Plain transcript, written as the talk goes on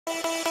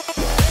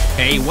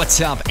Hey, what's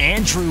up?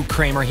 Andrew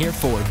Kramer here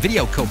for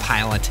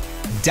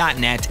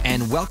VideoCopilot.net,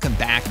 and welcome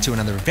back to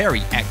another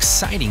very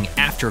exciting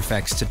After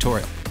Effects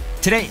tutorial.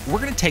 Today, we're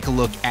going to take a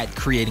look at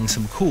creating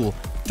some cool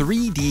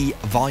 3D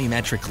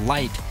volumetric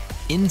light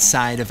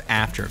inside of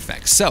After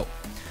Effects. So,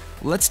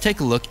 let's take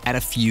a look at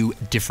a few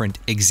different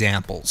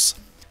examples.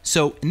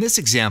 So, in this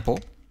example,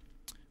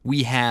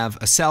 we have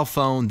a cell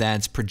phone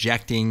that's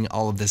projecting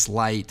all of this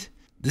light.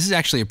 This is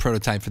actually a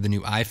prototype for the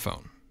new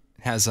iPhone.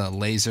 It has a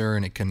laser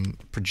and it can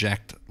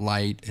project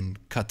light and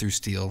cut through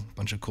steel, a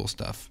bunch of cool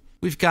stuff.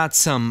 We've got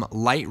some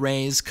light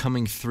rays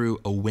coming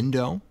through a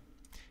window,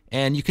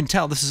 and you can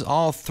tell this is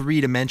all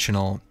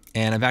three-dimensional,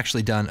 and I've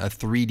actually done a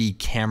 3D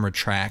camera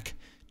track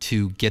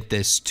to get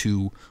this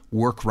to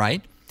work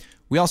right.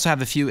 We also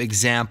have a few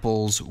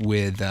examples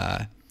with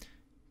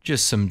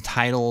just some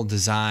title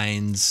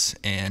designs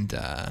and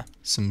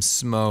some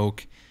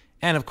smoke,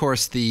 and of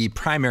course the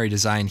primary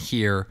design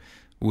here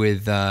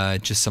with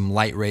just some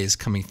light rays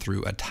coming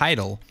through a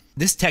title.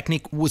 This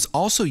technique was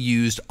also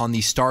used on the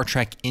Star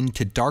Trek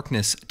Into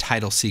Darkness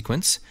title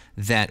sequence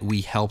that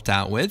we helped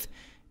out with,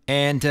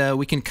 and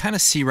we can kind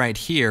of see right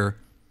here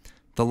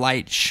the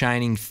light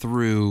shining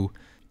through.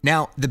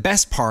 Now, the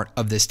best part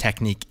of this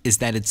technique is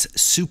that it's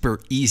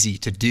super easy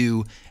to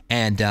do,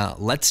 and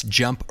let's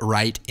jump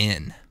right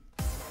in.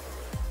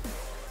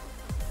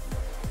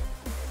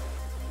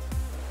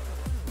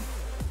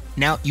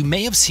 Now, you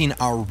may have seen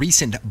our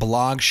recent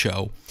blog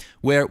show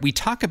where we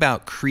talk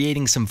about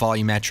creating some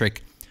volumetric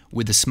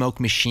with a smoke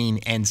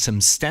machine and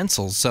some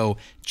stencils, so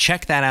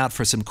check that out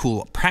for some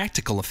cool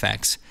practical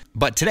effects.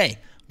 But today,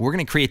 we're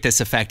going to create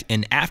this effect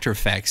in After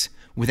Effects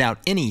without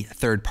any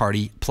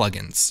third-party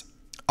plugins.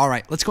 All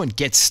right, let's go and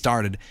get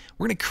started.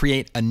 We're going to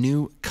create a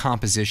new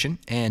composition,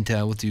 and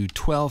we'll do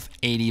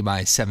 1280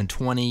 by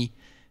 720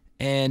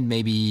 and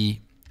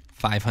maybe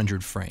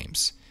 500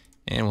 frames.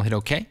 And we'll hit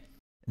OK.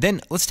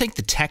 Then let's take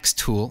the text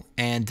tool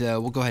and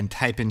we'll go ahead and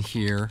type in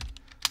here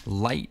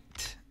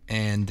light,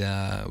 and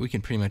we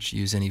can pretty much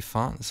use any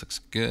font. This looks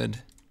good.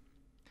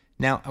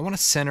 Now I want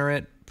to center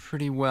it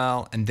pretty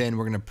well, and then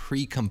we're going to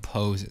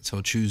pre-compose it. So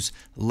we'll choose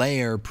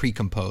layer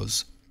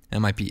pre-compose. That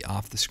might be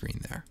off the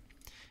screen there.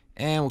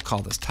 And we'll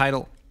call this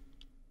title.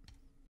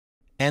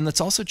 And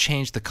let's also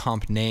change the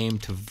comp name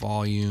to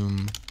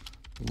volume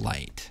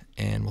light,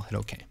 and we'll hit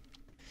OK.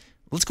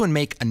 Let's go and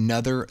make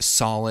another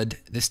solid.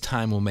 This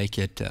time we'll make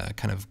it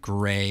kind of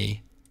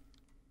gray.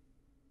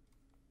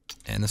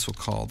 And this we'll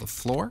call the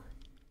floor.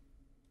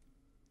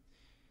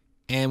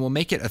 And we'll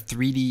make it a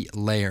 3D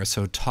layer.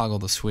 So toggle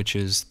the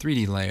switches,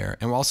 3D layer.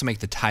 And we'll also make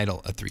the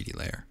title a 3D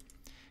layer.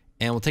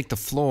 And we'll take the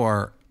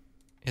floor,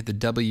 hit the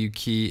W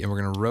key, and we're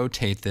going to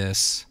rotate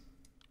this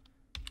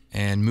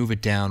and move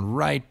it down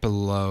right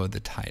below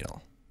the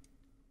title.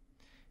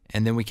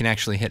 And then we can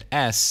actually hit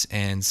S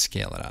and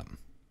scale it up.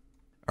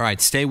 All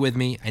right, stay with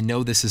me. I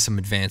know this is some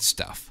advanced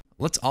stuff.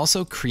 Let's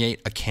also create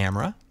a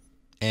camera,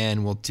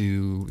 and we'll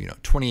do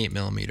 28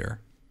 millimeter.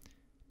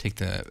 Take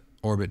the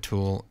orbit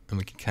tool, and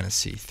we can kind of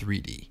see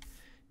 3D.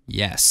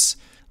 Yes.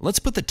 Let's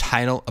put the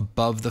title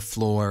above the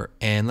floor,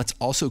 and let's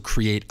also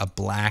create a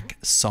black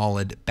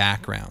solid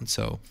background.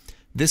 So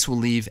this will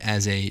leave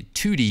as a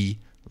 2D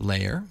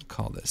layer.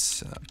 Call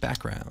this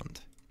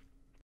background.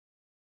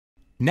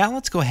 Now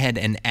let's go ahead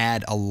and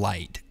add a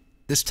light.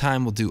 This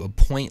time we'll do a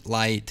point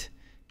light,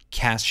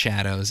 cast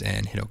shadows,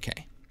 and hit OK.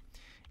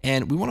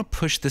 And we want to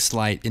push this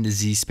light into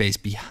Z space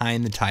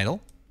behind the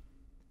title.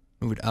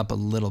 Move it up a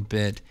little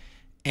bit.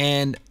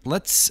 And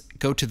let's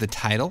go to the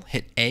title,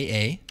 hit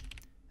AA,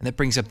 and that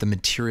brings up the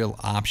material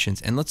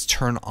options. And let's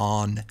turn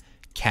on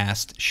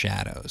cast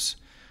shadows.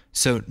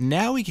 So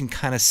now we can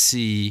kind of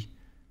see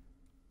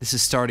this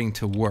is starting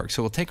to work.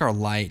 So we'll take our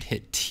light,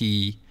 hit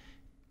T,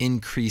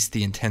 increase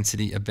the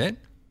intensity a bit.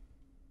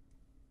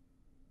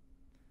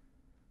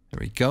 There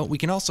we go. We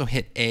can also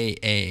hit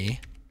AA,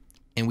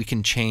 and we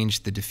can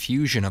change the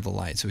diffusion of the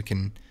light, so we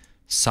can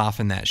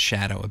soften that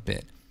shadow a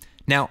bit.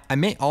 Now, I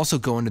may also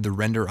go into the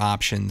render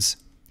options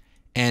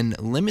and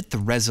limit the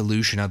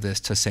resolution of this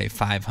to, say,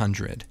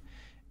 500.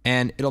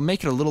 And it'll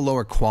make it a little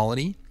lower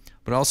quality,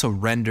 but also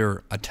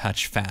render a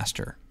touch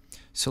faster.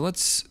 So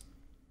let's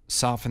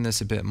soften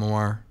this a bit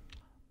more.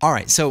 All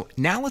right, so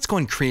now let's go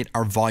and create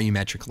our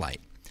volumetric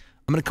light.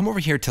 I'm going to come over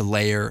here to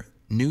Layer,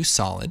 New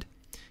Solid,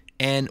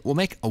 and we'll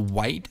make a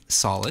white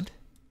solid,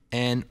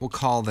 and we'll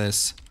call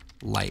this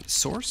light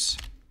source,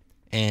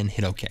 and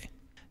hit OK.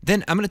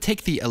 Then I'm going to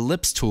take the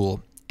ellipse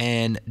tool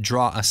and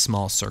draw a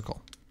small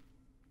circle.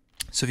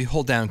 So if you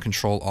hold down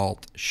Control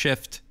Alt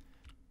Shift,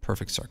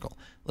 perfect circle.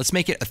 Let's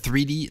make it a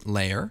 3D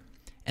layer,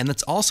 and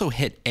let's also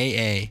hit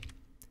AA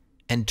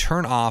and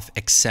turn off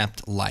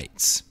Accept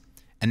Lights.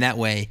 And that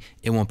way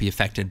it won't be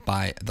affected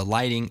by the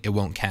lighting, it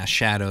won't cast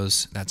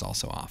shadows, that's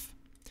also off.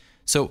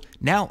 So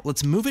now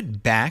let's move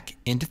it back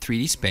into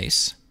 3D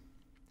space.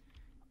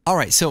 All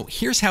right, so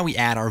here's how we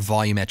add our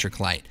volumetric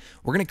light.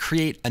 We're going to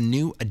create a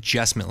new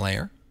adjustment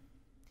layer,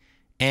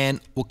 and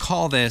we'll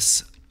call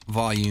this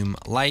volume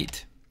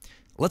light.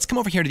 Let's come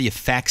over here to the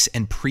effects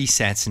and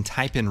presets and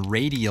type in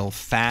radial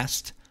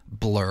fast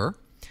blur.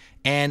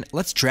 And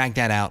let's drag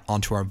that out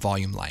onto our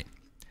volume light.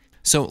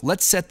 So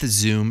let's set the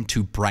zoom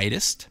to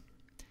brightest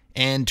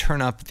and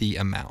turn up the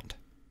amount.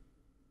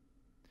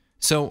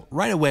 So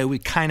right away, we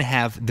kind of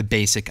have the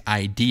basic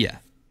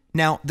idea.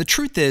 Now, the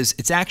truth is,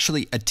 it's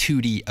actually a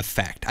 2D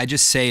effect. I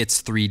just say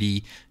it's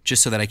 3D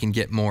just so that I can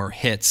get more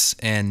hits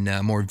and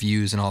more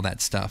views and all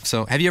that stuff.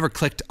 So have you ever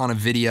clicked on a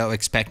video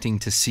expecting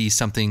to see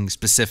something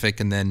specific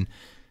and then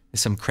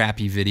some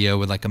crappy video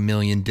with like 1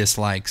 million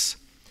dislikes?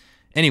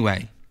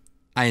 Anyway,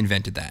 I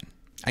invented that.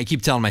 I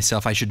keep telling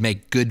myself I should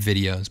make good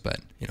videos, but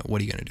you know,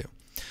 what are you gonna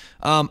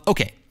do?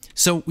 Okay,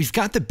 so we've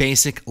got the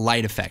basic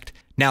light effect.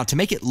 Now, to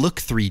make it look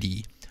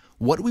 3D,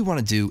 what we want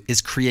to do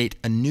is create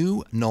a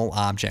new null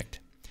object.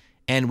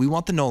 And we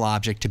want the null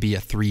object to be a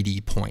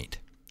 3D point.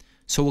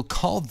 So we'll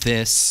call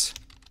this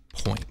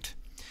point.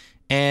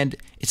 And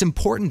it's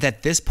important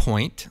that this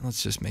point,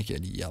 let's just make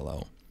it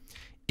yellow,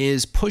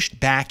 is pushed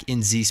back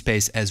in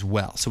z-space as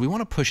well. So we want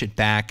to push it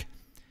back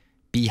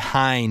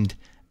behind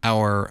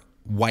our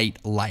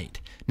white light.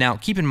 Now,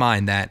 keep in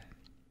mind that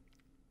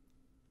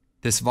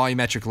this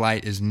volumetric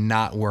light is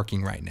not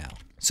working right now.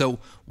 So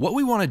what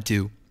we want to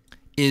do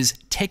is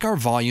take our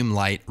volume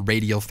light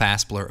radial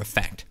fast blur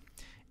effect,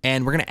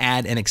 and we're going to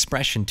add an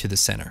expression to the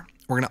center.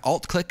 We're going to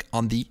alt-click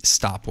on the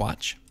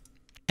stopwatch,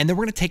 and then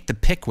we're going to take the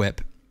pick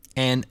whip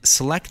and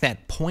select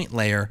that point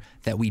layer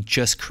that we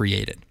just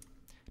created.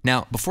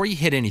 Now, before you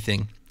hit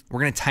anything,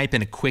 we're going to type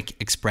in a quick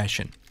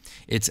expression.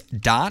 It's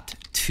dot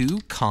to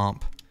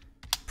comp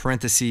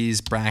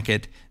parentheses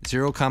bracket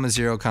 0,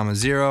 0,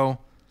 0,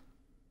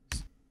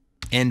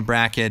 end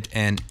bracket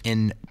and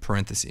end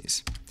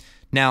parentheses.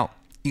 Now,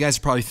 you guys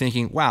are probably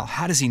thinking, wow,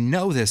 how does he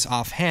know this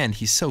offhand?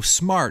 He's so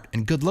smart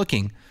and good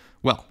looking.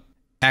 Well,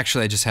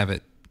 actually, I just have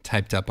it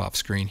typed up off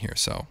screen here,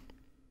 so.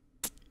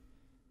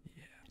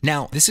 Yeah.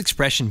 Now, this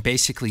expression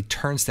basically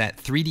turns that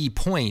 3D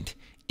point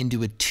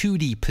into a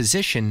 2D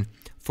position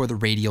for the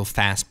radial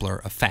fast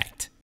blur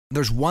effect.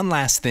 There's one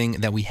last thing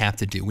that we have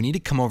to do. We need to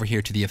come over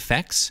here to the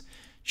effects,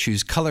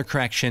 choose color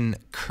correction,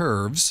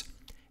 curves,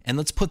 and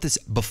let's put this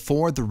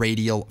before the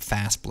radial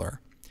fast blur.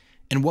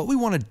 And what we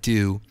want to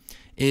do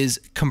is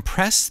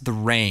compress the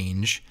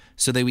range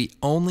so that we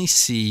only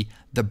see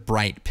the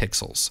bright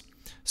pixels.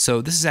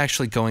 So this is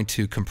actually going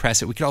to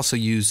compress it. We could also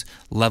use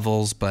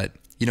levels, but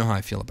you know how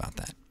I feel about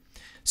that.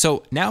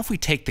 So now if we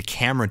take the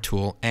camera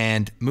tool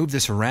and move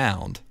this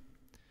around,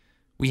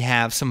 we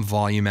have some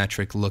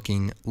volumetric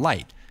looking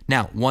light.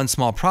 Now, one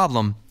small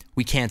problem,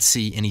 we can't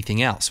see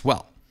anything else.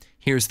 Well,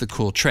 here's the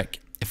cool trick.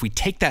 If we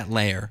take that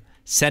layer,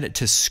 set it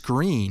to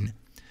screen,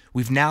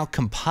 we've now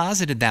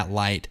composited that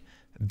light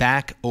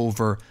back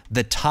over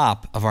the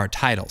top of our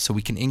title. So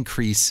we can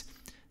increase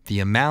the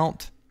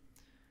amount.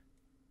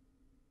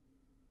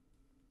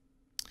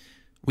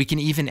 We can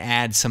even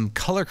add some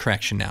color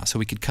correction now. So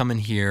we could come in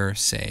here,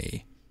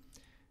 say,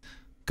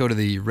 go to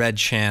the red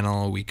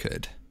channel. We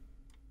could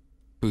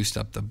boost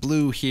up the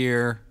blue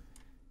here.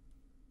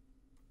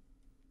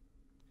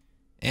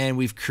 And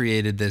we've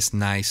created this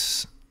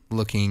nice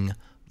looking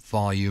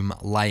volume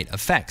light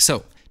effect.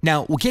 So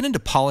now we'll get into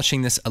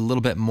polishing this a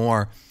little bit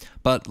more,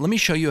 but let me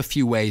show you a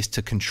few ways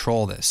to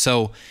control this.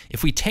 So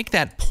if we take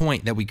that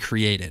point that we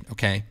created,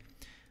 okay,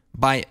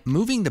 by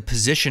moving the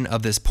position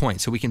of this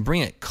point, so we can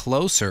bring it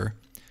closer,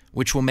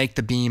 which will make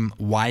the beam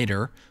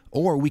wider,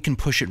 or we can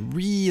push it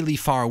really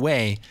far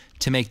away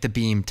to make the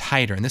beam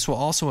tighter. And this will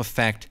also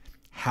affect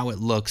how it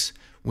looks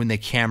when the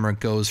camera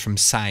goes from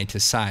side to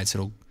side. So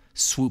it'll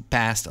swoop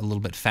past a little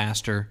bit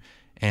faster,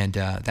 and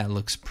that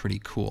looks pretty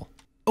cool.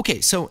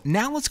 Okay, so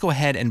now let's go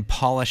ahead and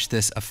polish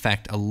this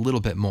effect a little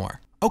bit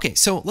more. Okay,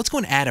 so let's go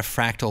and add a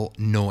fractal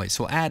noise.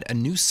 So we'll add a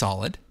new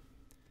solid,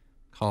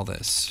 call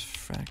this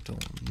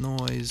fractal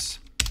noise,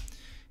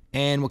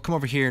 and we'll come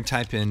over here and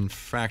type in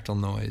fractal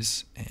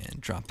noise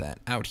and drop that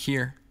out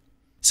here.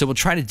 So we'll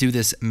try to do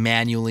this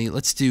manually.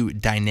 Let's do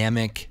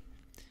dynamic,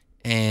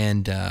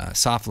 and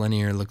soft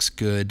linear looks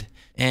good.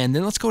 And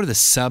then let's go to the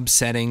sub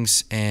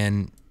settings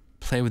and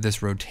play with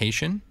this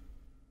rotation.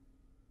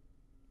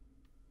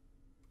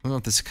 I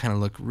want this to kind of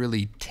look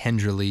really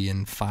tenderly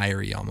and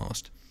fiery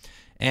almost.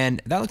 And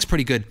that looks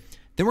pretty good.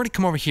 Then we're going to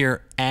come over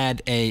here,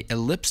 add a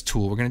ellipse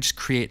tool. We're going to just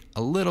create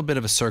a little bit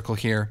of a circle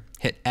here,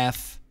 hit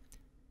F,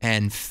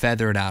 and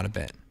feather it out a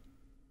bit.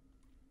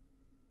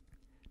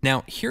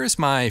 Now, here's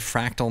my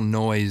fractal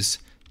noise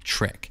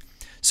trick.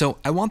 So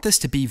I want this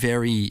to be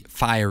very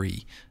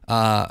fiery,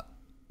 but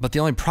the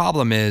only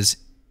problem is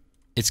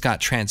it's got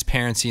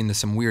transparency and there's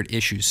some weird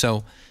issues.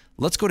 So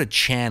let's go to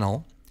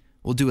channel.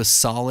 We'll do a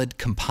solid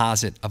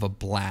composite of a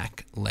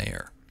black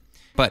layer.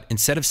 But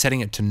instead of setting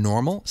it to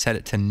normal, set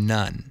it to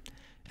none.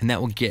 And that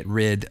will get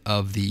rid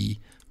of the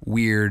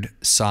weird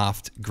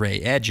soft gray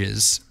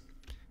edges.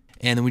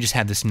 And then we just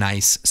have this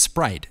nice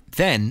sprite.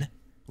 Then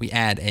we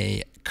add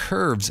a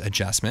curves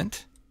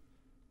adjustment.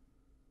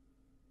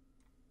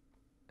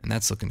 And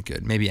that's looking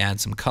good. Maybe add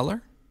some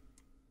color.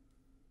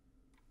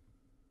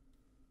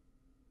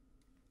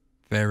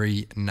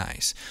 Very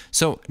nice.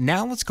 So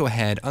now let's go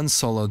ahead,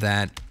 unsolo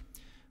that,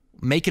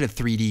 make it a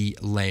 3D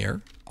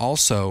layer.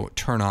 also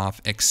turn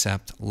off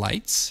accept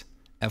lights.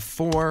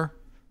 F4,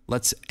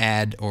 let's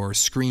add or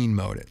screen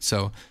mode it.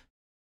 So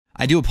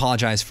I do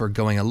apologize for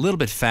going a little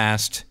bit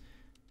fast.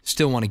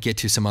 Still want to get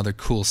to some other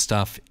cool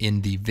stuff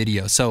in the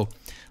video. So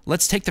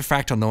let's take the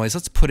fractal noise,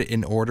 let's put it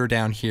in order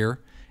down here,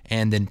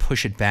 and then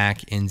push it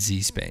back in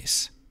Z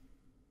space.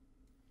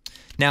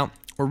 Now,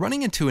 we're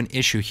running into an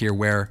issue here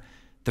where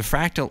the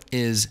fractal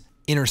is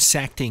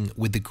intersecting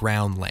with the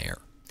ground layer.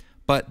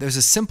 But there's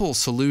a simple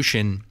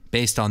solution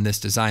based on this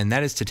design.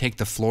 That is to take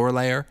the floor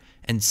layer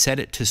and set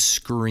it to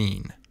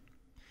screen.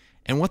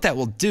 And what that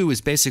will do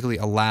is basically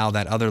allow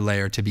that other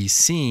layer to be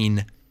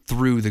seen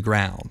through the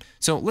ground.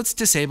 So let's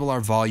disable our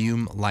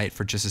volume light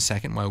for just a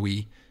second while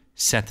we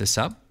set this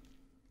up.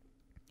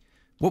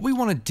 What we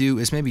want to do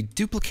is maybe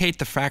duplicate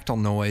the fractal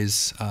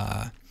noise,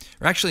 or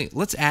actually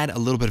let's add a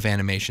little bit of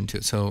animation to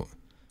it. So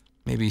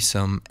maybe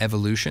some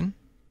evolution.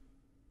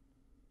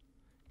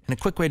 And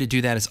a quick way to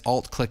do that is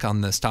alt-click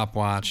on the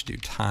stopwatch, do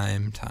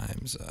time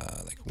times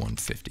like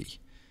 150.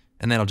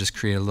 And that'll just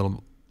create a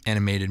little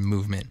animated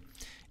movement.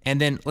 And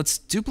then let's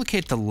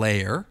duplicate the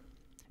layer,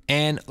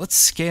 and let's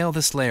scale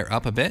this layer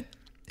up a bit,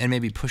 and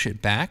maybe push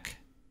it back.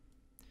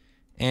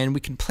 And we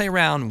can play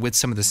around with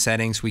some of the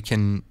settings. We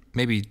can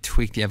maybe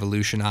tweak the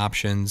evolution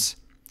options,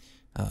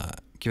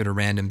 give it a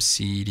random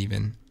seed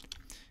even.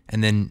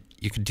 And then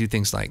you could do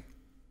things like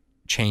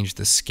change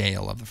the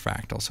scale of the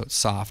fractal so it's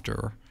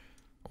softer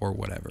or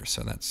whatever.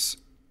 So that's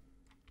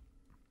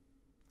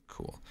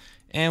cool.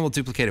 And we'll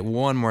duplicate it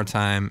one more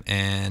time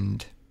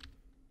and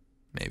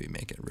maybe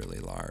make it really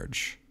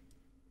large.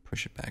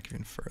 Push it back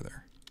even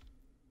further.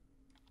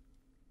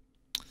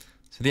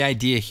 So the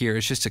idea here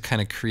is just to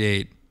kind of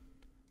create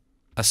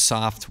a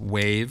soft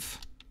wave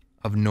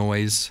of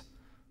noise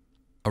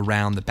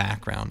around the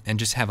background and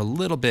just have a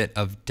little bit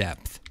of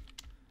depth.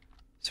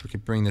 So we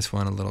could bring this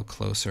one a little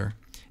closer.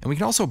 And we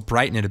can also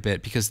brighten it a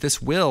bit because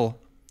this will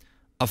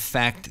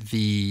affect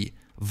the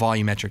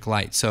volumetric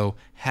light. So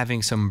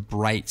having some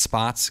bright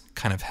spots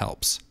kind of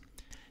helps.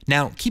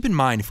 Now, keep in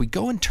mind, if we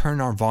go and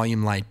turn our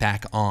volume light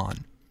back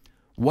on,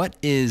 what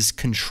is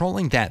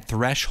controlling that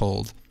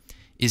threshold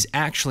is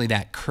actually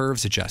that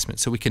curves adjustment.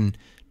 So we can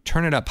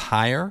turn it up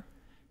higher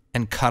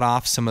and cut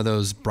off some of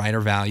those brighter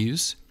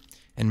values.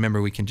 And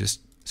remember, we can just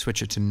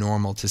switch it to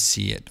normal to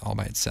see it all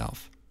by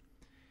itself.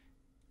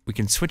 We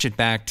can switch it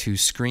back to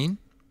screen.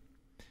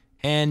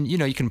 And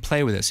you can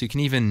play with it. So you can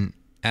even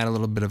add a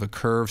little bit of a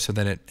curve so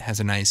that it has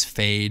a nice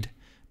fade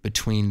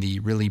between the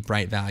really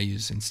bright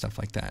values and stuff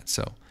like that.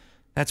 So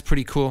that's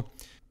pretty cool.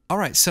 All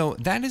right, so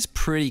that is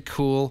pretty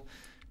cool.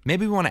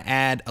 Maybe we want to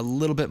add a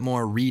little bit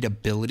more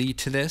readability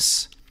to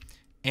this,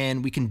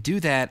 and we can do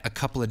that a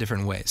couple of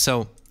different ways.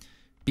 So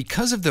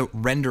because of the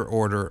render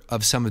order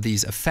of some of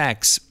these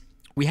effects,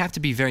 we have to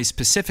be very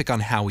specific on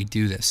how we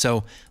do this.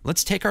 So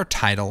let's take our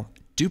title,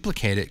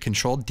 duplicate it,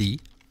 Control D,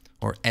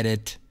 or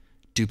Edit,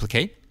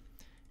 Duplicate,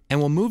 and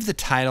we'll move the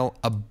title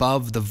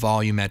above the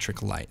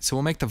volumetric light. So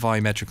we'll make the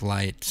volumetric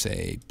light,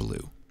 say,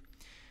 blue.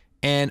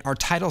 And our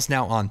title's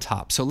now on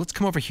top. So let's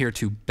come over here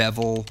to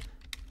Bevel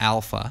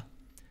Alpha,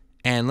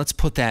 and let's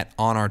put that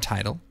on our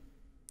title.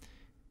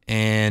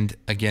 And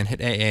again,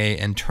 hit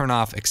AA and turn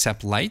off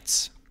Accept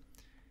Lights.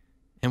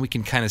 And we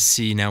can kind of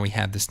see now we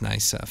have this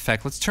nice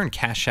effect. Let's turn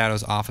cast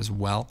shadows off as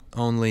well,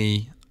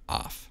 only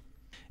off.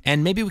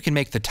 And maybe we can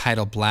make the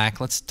title black.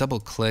 Let's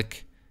double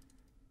click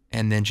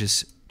and then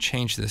just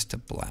change this to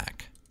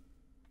black.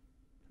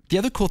 The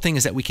other cool thing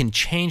is that we can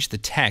change the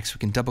text. We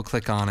can double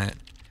click on it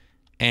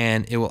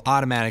and it will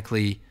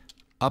automatically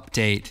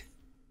update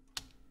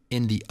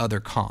in the other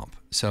comp.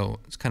 So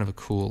it's kind of a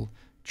cool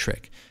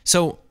trick.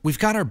 So we've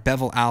got our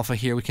bevel alpha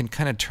here. We can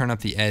kind of turn up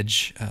the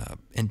edge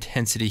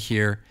intensity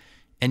here,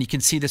 and you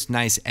can see this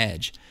nice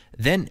edge.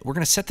 Then we're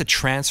going to set the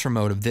transfer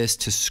mode of this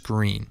to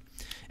screen.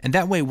 And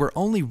that way we're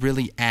only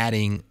really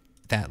adding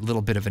that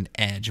little bit of an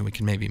edge, and we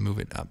can maybe move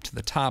it up to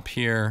the top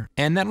here.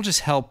 And that'll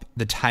just help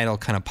the title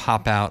kind of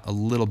pop out a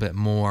little bit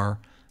more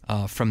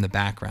from the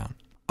background.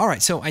 All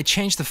right, so I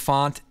changed the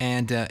font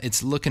and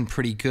it's looking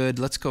pretty good.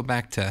 Let's go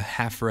back to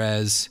half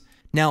res.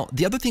 Now,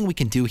 the other thing we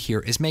can do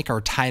here is make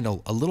our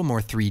title a little more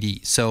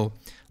 3D. So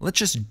let's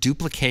just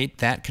duplicate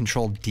that,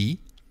 Control D,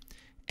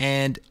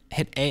 and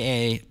hit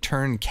AA,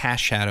 turn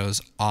cast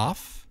shadows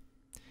off,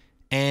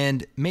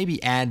 and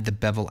maybe add the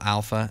bevel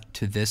alpha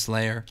to this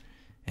layer.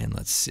 And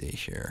let's see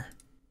here.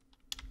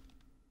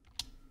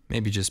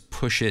 Maybe just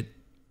push it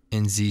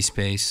in Z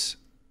space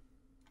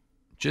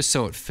just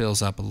so it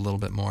fills up a little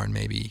bit more, and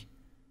maybe.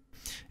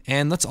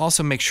 And let's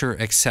also make sure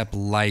Accept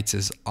Lights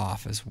is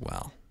off as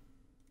well.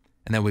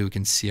 And that way we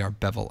can see our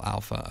bevel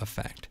alpha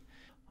effect.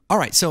 All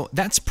right, so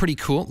that's pretty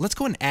cool. Let's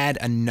go and add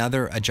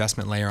another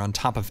adjustment layer on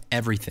top of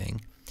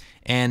everything.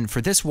 And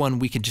for this one,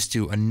 we could just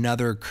do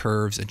another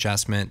curves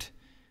adjustment.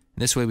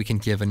 This way we can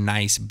give a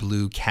nice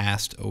blue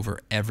cast over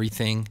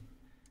everything.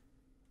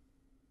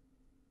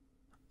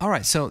 All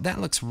right, so that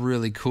looks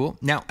really cool.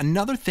 Now,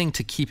 another thing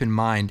to keep in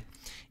mind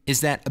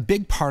is that a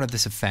big part of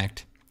this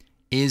effect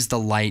is the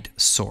light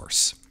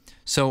source.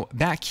 So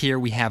back here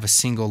we have a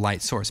single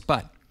light source,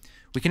 but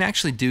we can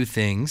actually do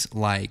things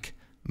like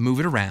move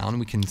it around.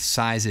 We can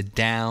size it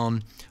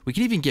down. We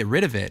can even get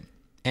rid of it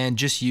and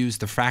just use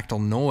the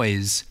fractal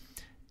noise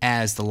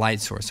as the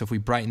light source. So if we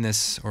brighten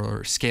this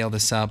or scale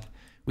this up,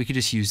 we could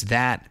just use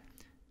that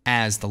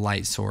as the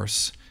light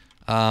source.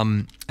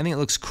 I think it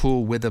looks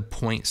cool with a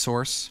point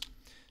source.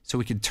 So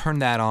we could turn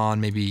that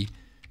on, maybe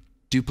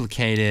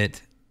duplicate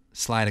it,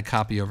 slide a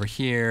copy over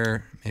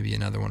here, maybe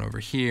another one over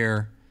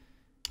here,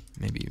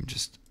 maybe even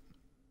just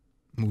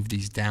move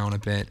these down a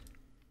bit.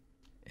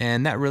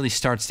 And that really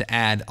starts to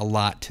add a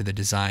lot to the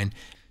design.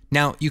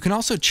 Now, you can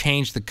also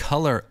change the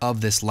color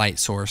of this light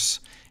source,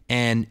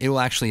 and it will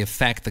actually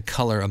affect the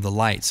color of the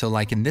light. So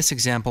like in this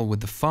example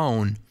with the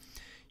phone,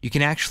 you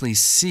can actually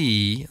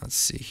see, let's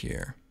see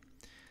here,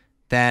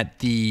 that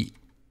the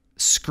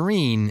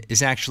screen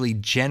is actually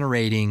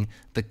generating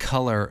the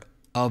color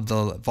of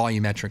the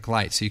volumetric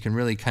light. So you can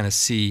really kind of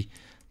see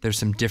there's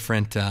some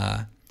different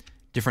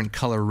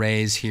color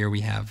rays here.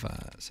 We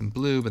have some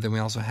blue, but then we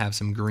also have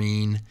some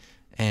green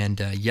and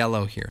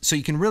yellow here. So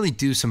you can really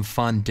do some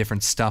fun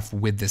different stuff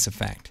with this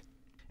effect.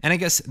 And I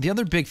guess the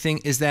other big thing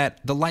is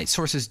that the light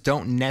sources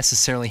don't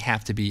necessarily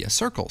have to be a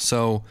circle.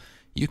 So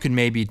you can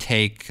maybe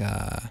take,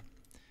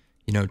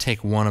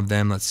 take one of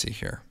them. Let's see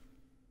here.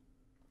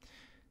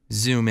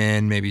 Zoom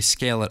in, maybe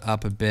scale it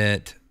up a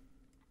bit.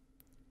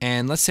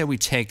 And let's say we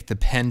take the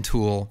pen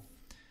tool.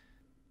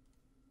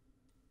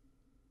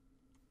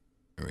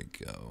 There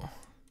we go.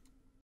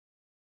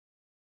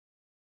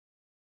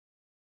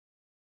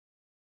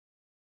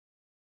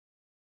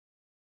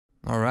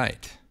 All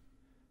right.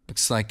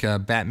 Looks like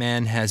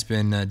Batman has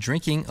been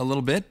drinking a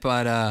little bit,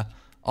 but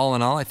all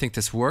in all, I think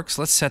this works.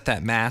 Let's set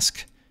that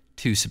mask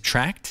to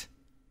subtract.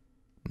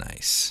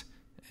 Nice.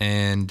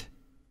 And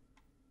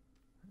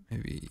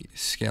maybe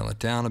scale it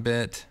down a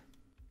bit.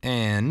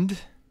 And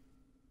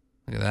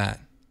look at that.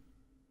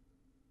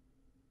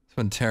 It's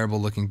one terrible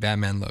looking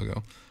Batman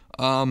logo.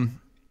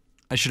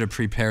 I should have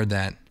prepared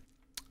that.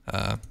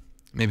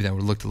 Maybe that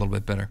would have looked a little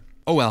bit better.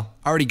 Oh well,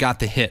 I already got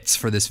the hits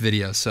for this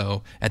video,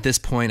 so at this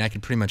point I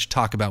can pretty much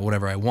talk about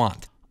whatever I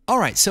want.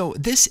 Alright, so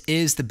this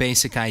is the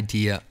basic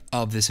idea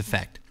of this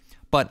effect.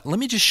 But let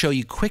me just show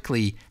you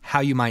quickly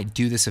how you might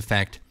do this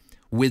effect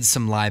with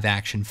some live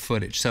action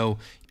footage. So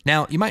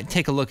now you might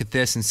take a look at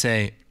this and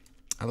say,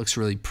 that looks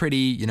really pretty,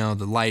 you know,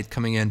 the light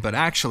coming in, but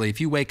actually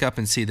if you wake up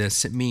and see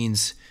this, it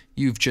means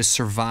you've just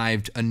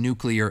survived a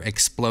nuclear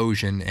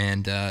explosion,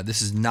 and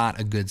this is not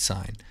a good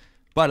sign.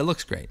 But it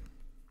looks great.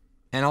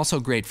 And also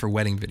great for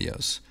wedding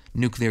videos.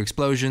 Nuclear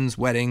explosions,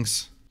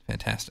 weddings,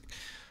 fantastic.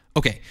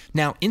 Okay,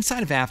 now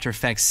inside of After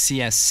Effects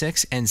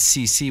CS6 and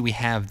CC, we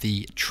have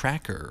the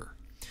tracker.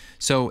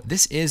 So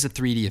this is a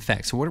 3D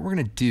effect. So what we're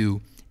gonna do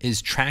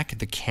is track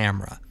the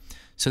camera.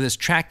 So this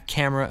track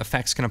camera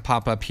effect's gonna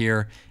pop up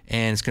here,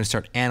 and it's gonna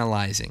start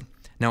analyzing.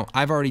 Now,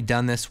 I've already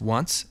done this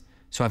once,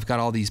 so I've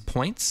got all these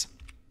points.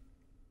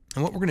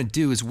 And what we're gonna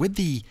do is with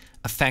the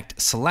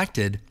effect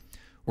selected,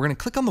 we're going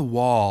to click on the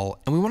wall,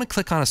 and we want to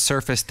click on a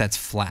surface that's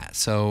flat.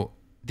 So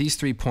these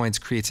 3 points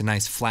creates a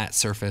nice flat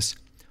surface.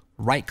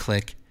 Right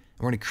click, and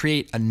we're going to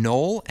create a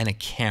null and a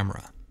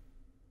camera.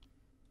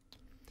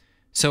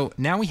 So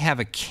now we have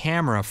a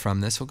camera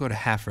from this. We'll go to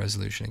half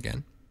resolution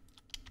again.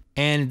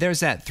 And there's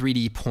that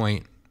 3D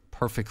point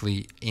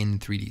perfectly in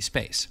 3D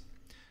space.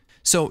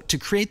 So to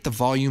create the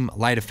volume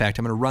light effect,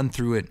 I'm going to run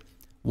through it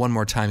one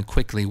more time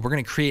quickly. We're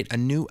going to create a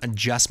new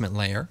adjustment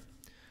layer.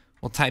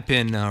 We'll type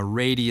in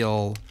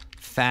radial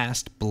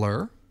fast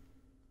blur.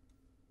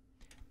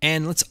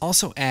 And let's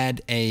also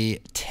add a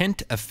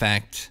tint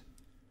effect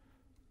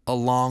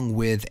along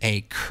with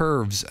a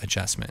curves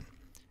adjustment.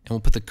 And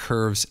we'll put the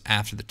curves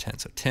after the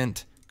tint. So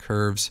tint,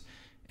 curves,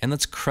 and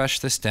let's crush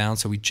this down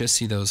so we just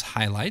see those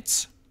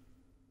highlights.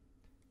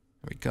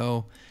 There we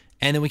go.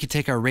 And then we can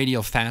take our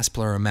radial fast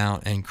blur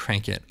amount and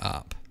crank it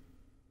up.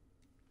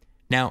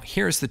 Now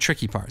here's the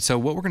tricky part. So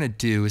what we're going to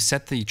do is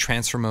set the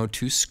transfer mode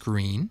to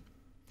screen.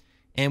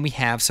 And we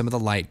have some of the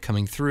light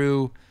coming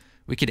through.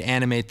 We could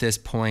animate this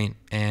point,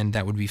 and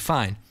that would be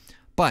fine.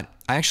 But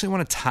I actually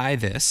want to tie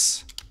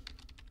this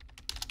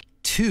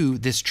to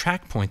this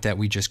track point that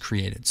we just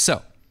created.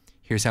 So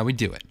here's how we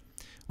do it.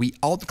 We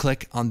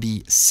alt-click on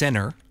the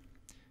center,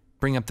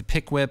 bring up the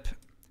pick whip,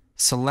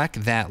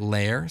 select that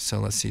layer. So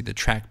let's see, the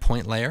track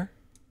point layer.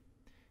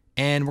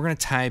 And we're going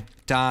to type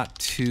dot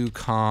to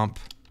comp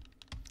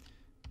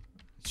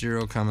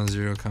 0,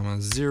 0,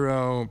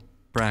 0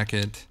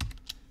 bracket.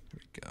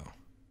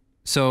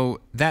 So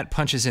that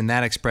punches in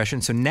that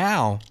expression. So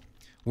now,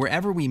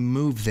 wherever we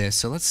move this,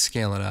 so let's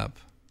scale it up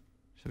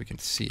so we can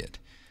see it.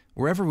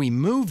 Wherever we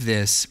move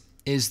this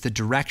is the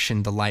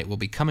direction the light will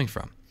be coming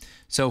from.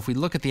 So if we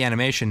look at the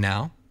animation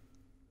now,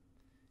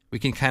 we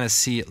can kind of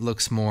see it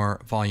looks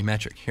more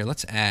volumetric. Here,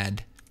 let's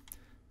add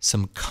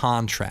some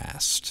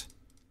contrast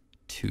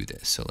to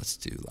this. So let's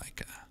do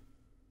like a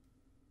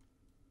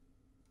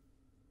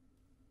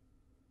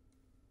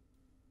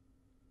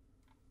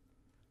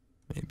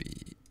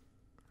maybe.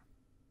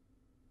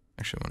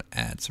 Actually, I want to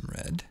add some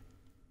red.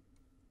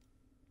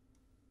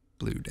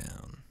 Blue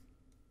down.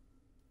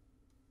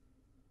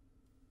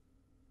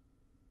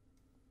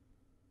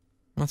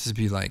 want this to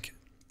be like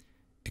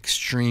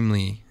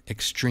extremely,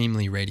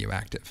 extremely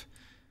radioactive.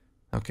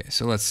 Okay,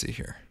 so let's see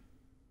here.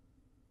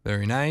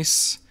 Very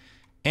nice.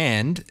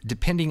 And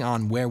depending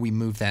on where we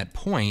move that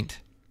point,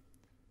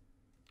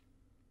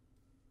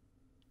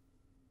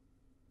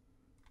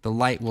 the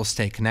light will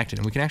stay connected.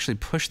 And we can actually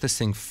push this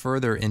thing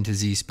further into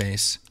Z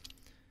space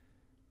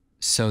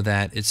so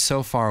that it's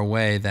so far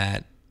away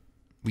that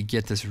we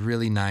get this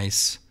really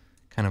nice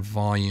kind of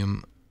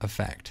volume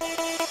effect.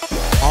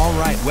 All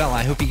right, well,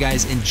 I hope you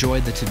guys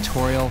enjoyed the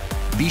tutorial.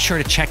 Be sure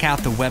to check out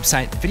the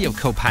website,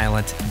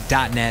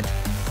 videocopilot.net.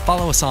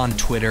 Follow us on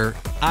Twitter.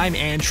 I'm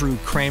Andrew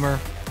Kramer.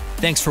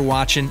 Thanks for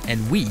watching,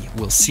 and we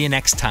will see you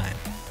next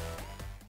time.